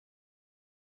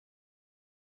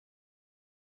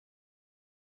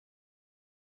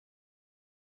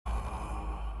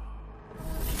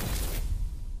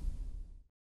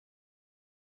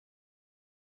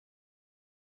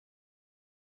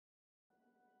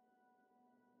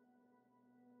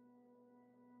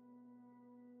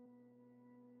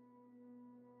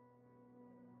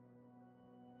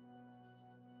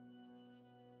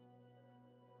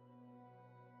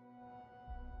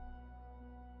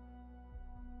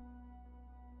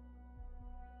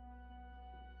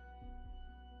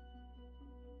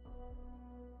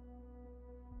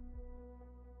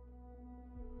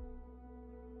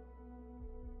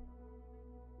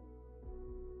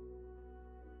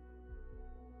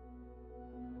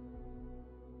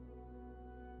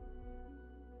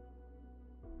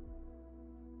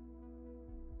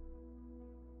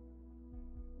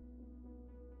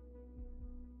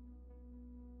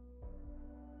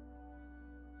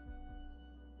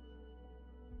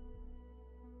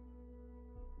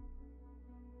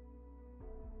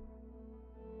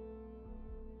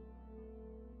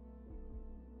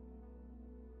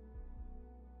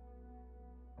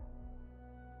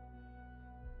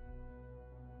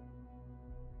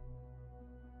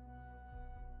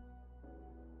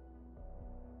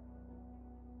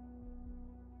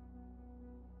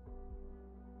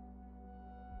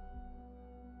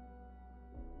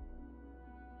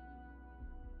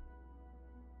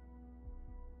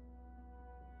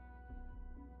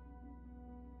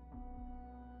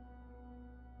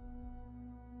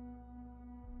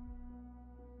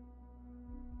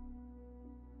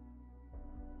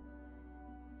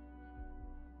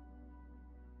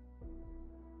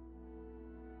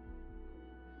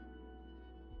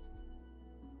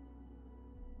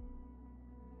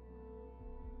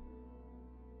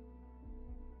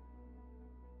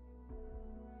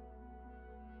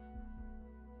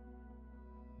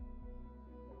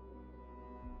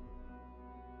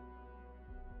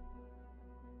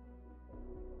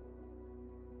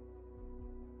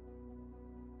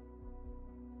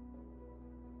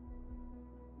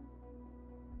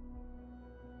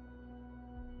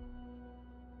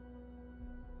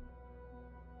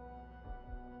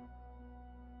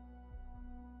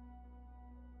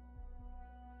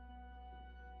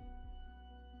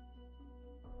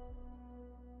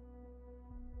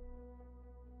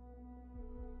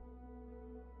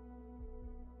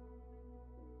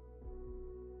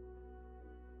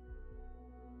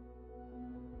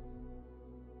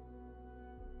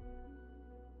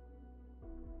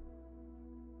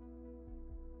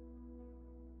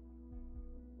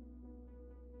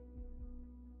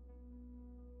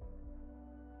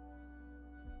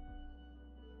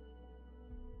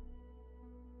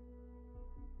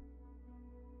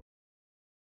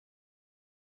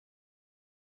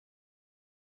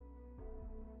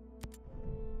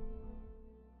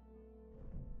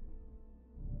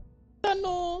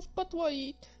Americanos, but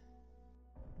white.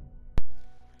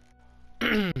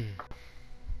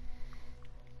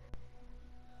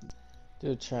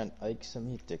 Dude, Trent Ike sent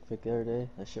me a dick pic the other day.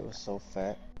 That shit was so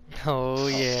fat. Oh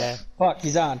yeah. Fuck,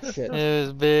 he's on. Shit. It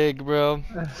was big, bro.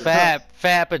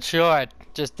 Fat but short.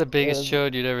 Just the biggest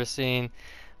short you'd ever seen.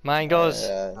 Mine goes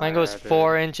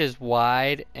 4 inches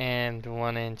wide and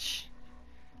 1 inch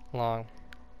long.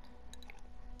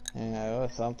 Yeah, it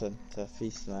was something to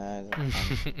feast my eyes on.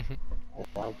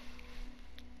 Wow.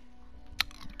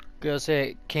 Girls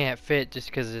say it can't fit just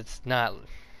because it's not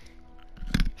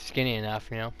skinny enough,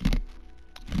 you know?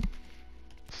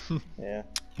 Yeah.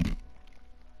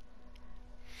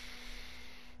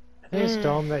 I think it's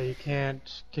dumb that you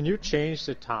can't. Can you change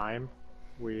the time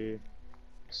we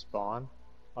spawn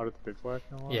out of the bivouac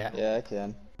no more? Yeah. Yeah, I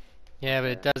can. Yeah,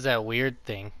 but it does that weird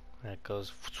thing that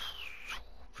goes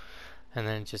and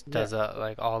then it just does that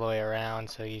like all the way around,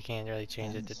 so you can't really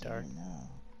change it to dark. No.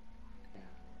 Yeah,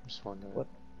 I'm just wondering.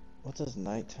 What does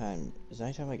nighttime? Is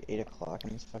nighttime like 8 o'clock in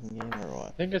this fucking game or what?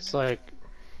 I think it's like.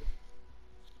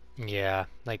 Yeah,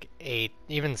 like 8,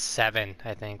 even 7,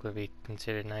 I think would be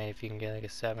considered night if you can get like a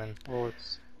 7. Well,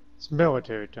 it's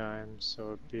military time,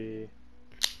 so it'd be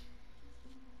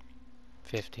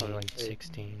 15, like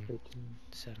 16, 18.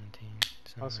 17.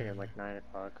 I was thinking like 9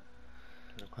 o'clock.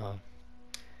 10 o'clock. Oh.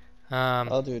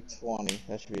 I'll do 20.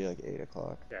 That should be like 8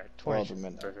 o'clock. Yeah, 20 should be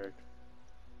perfect.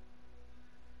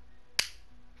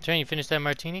 Trent, you finished that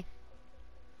martini?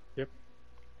 Yep.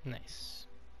 Nice.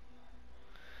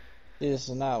 See, this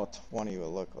is not what 20 would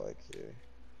look like here.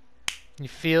 You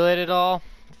feel it at all?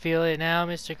 Feel it now,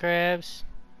 Mr. Krabs?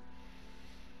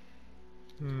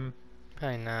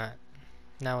 Probably not.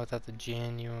 Not without the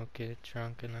gin, you won't get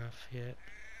drunk enough yet.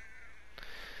 I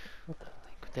think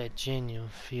with that gin, you'll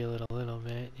feel it a little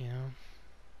bit, you know?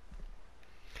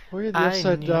 We're the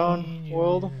upside down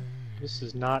world. This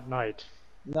is not night.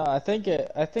 No, I think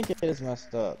it is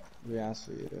messed up, to be honest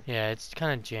with you. Yeah, it's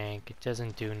kind of jank. It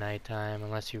doesn't do nighttime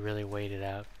unless you really wait it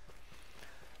out.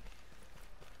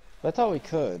 But I thought we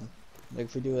could. Like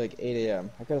if we do like 8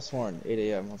 a.m. I could have sworn 8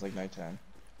 a.m. was like nighttime.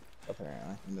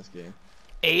 Apparently, in this game.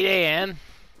 8 a.m.?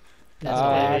 That's 8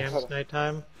 a.m. is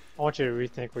nighttime. I want you to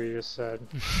rethink what you just said.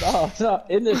 No,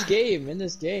 in this game,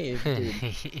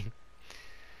 dude.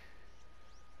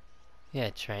 Yeah,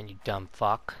 Trent, you dumb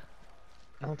fuck.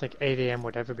 I don't think 8 a.m.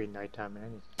 would ever be nighttime in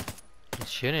anything. It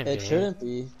shouldn't be. It shouldn't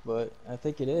be, but I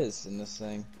think it is in this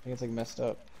thing. I think it's like messed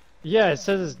up. Yeah, it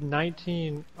says it's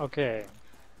 19. Okay.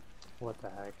 What the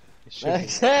heck? It should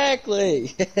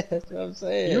exactly! That's what I'm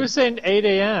saying. You were saying 8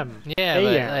 a.m. Yeah,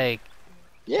 but like...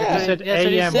 Yeah, you said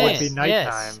a.m. would be nighttime.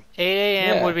 Yes. 8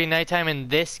 a.m. would be nighttime in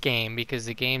this game because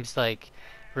the game's like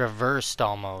reversed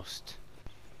almost.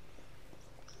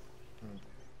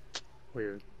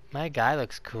 Weird. My guy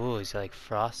looks cool. He's like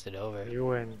frosted over. You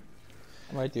win.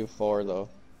 I might do 4 though.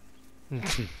 Oh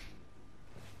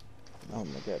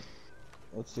my god.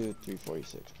 Let's do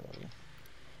 346 probably.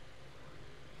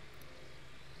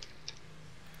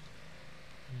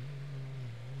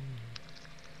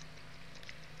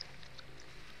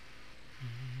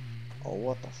 Oh,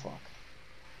 what the fuck?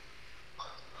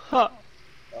 Huh.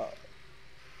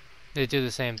 They do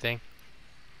the same thing.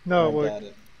 No, it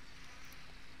worked.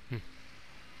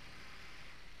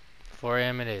 4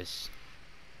 a.m. it is.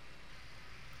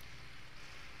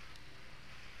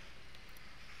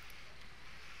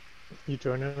 You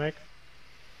joining, Mike?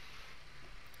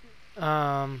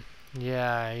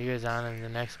 Yeah, are you guys on in the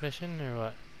next mission or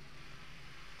what?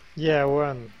 Yeah, we're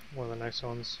on one of the next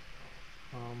ones.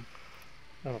 I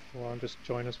don't know if you want to just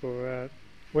join us where we're at.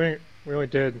 We only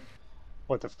did,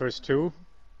 what, the first 2?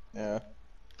 Yeah.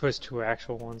 First 2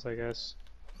 actual ones, I guess.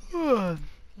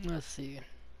 Let's see.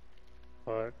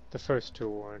 But the first 2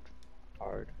 weren't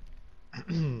hard.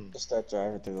 Just start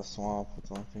driving through the swamp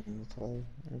with one thing in the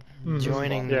tire.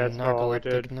 Joining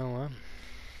Narcoleptic Noah.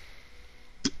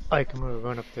 Ike, I'm gonna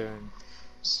run up there and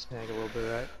snag a little bit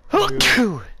of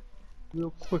that.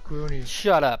 Real quick, Rooney.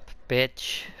 Shut up,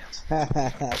 bitch.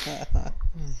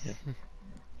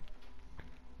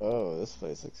 Oh, this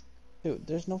place looks... Dude,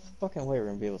 there's no fucking way we're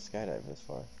gonna be able to skydive this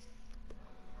far.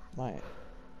 Might.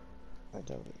 I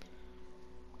doubt it.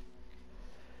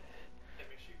 Hey,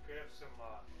 make sure you grab some,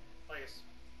 I guess,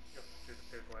 you have to do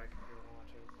the bivouac if you want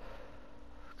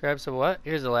to. Grab some what?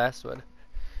 Here's the last one.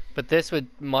 But this would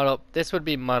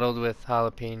be muddled with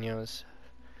jalapenos.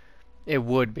 It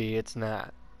would be, it's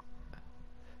not.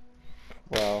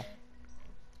 Well,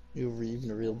 you were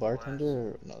even a real bartender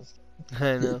or no?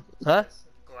 I know. Huh?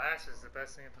 Glass is the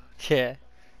best thing about it. Yeah.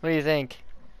 What do you think?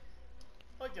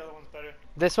 I like the other one's better.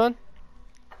 This one?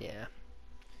 Yeah.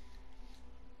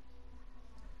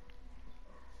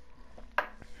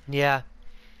 Yeah.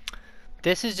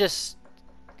 This is just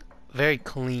very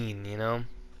clean, you know?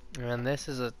 And this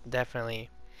is a definitely...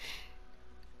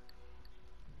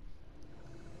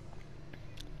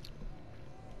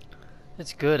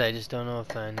 It's good, I just don't know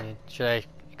if I need... Should I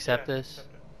accept this?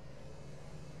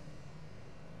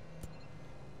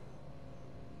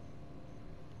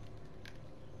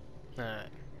 Alright.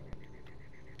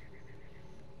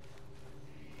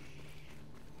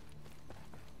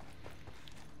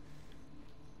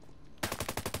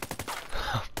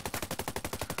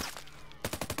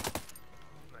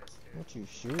 What you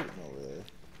shooting over there?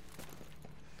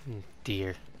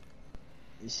 Deer.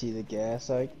 You see the gas,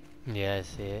 like? Yeah, I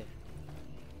see it.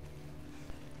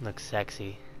 Looks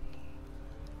sexy.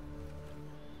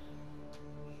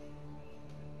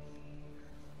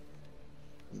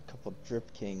 A couple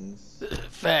drip kings.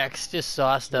 Facts, just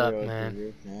sauced up, Hero man.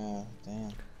 figure. Yeah,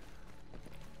 damn.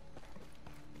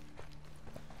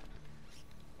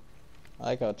 I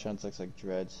like how Trent looks like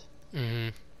dreads. Mm-hmm.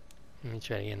 Let me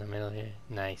try to get in the middle here.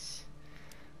 Nice.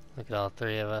 Look at all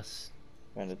three of us.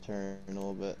 Trying to turn a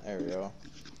little bit. There we go.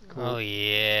 Cool. Oh,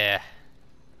 yeah.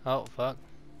 Oh, fuck.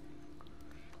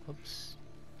 Oops.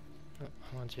 Oh,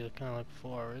 I want you to kind of look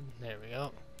forward. There we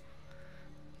go.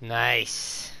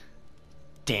 Nice.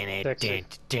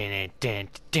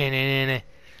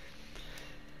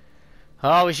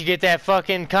 Oh, we should get that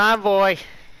fucking convoy.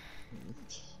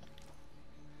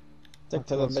 Stick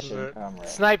to the mission, comrade.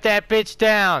 Snipe that bitch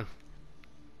down.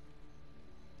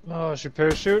 Oh, she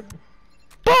parachute?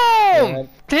 Boom! Yeah.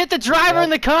 Hit the driver in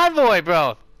the convoy,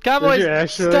 bro. Convoy Did you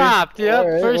actually? stopped. Yep,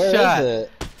 Where first shot. is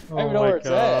it? I don't even know my where it's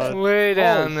at. Way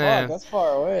down Holy there. fuck, that's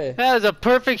far away. That was a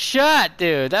perfect shot,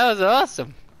 dude. That was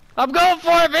awesome. I'm going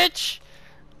for it, bitch.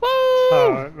 Woo!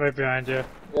 Oh, right behind you. You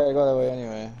gotta go that way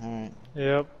anyway. Alright.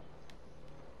 Yep.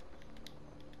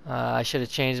 I should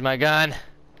have changed my gun.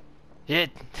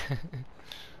 Shit.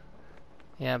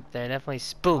 Yep, they're definitely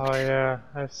spooked. Oh yeah,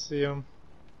 I see him.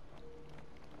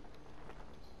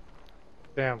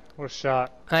 Damn, what a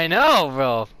shot. I know,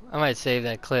 bro. I might save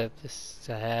that clip just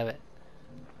to have it.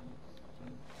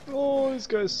 Oh, these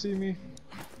guys see me.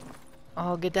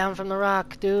 Oh, get down from the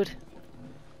rock, dude.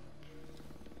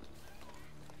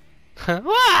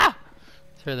 Wah!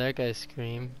 Heard that guy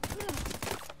scream.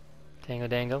 Tango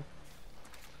dango.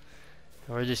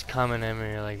 We're just coming at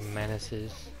me like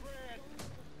menaces.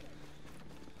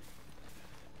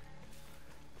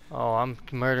 Oh, I'm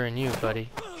murdering you, buddy.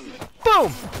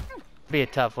 Boom! Be a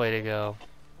tough way to go.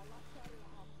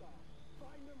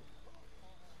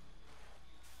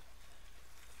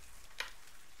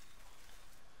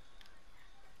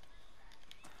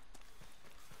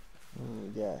 What do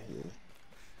we got here?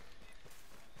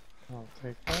 I'll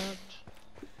take that.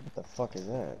 What the fuck is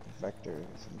that? Vector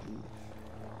SMG.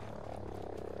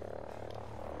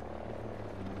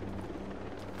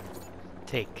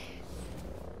 Take.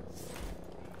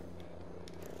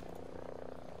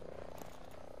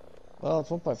 Well, it's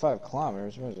 1.5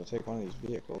 kilometers. We might as well take one of these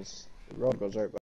vehicles. The road goes right by.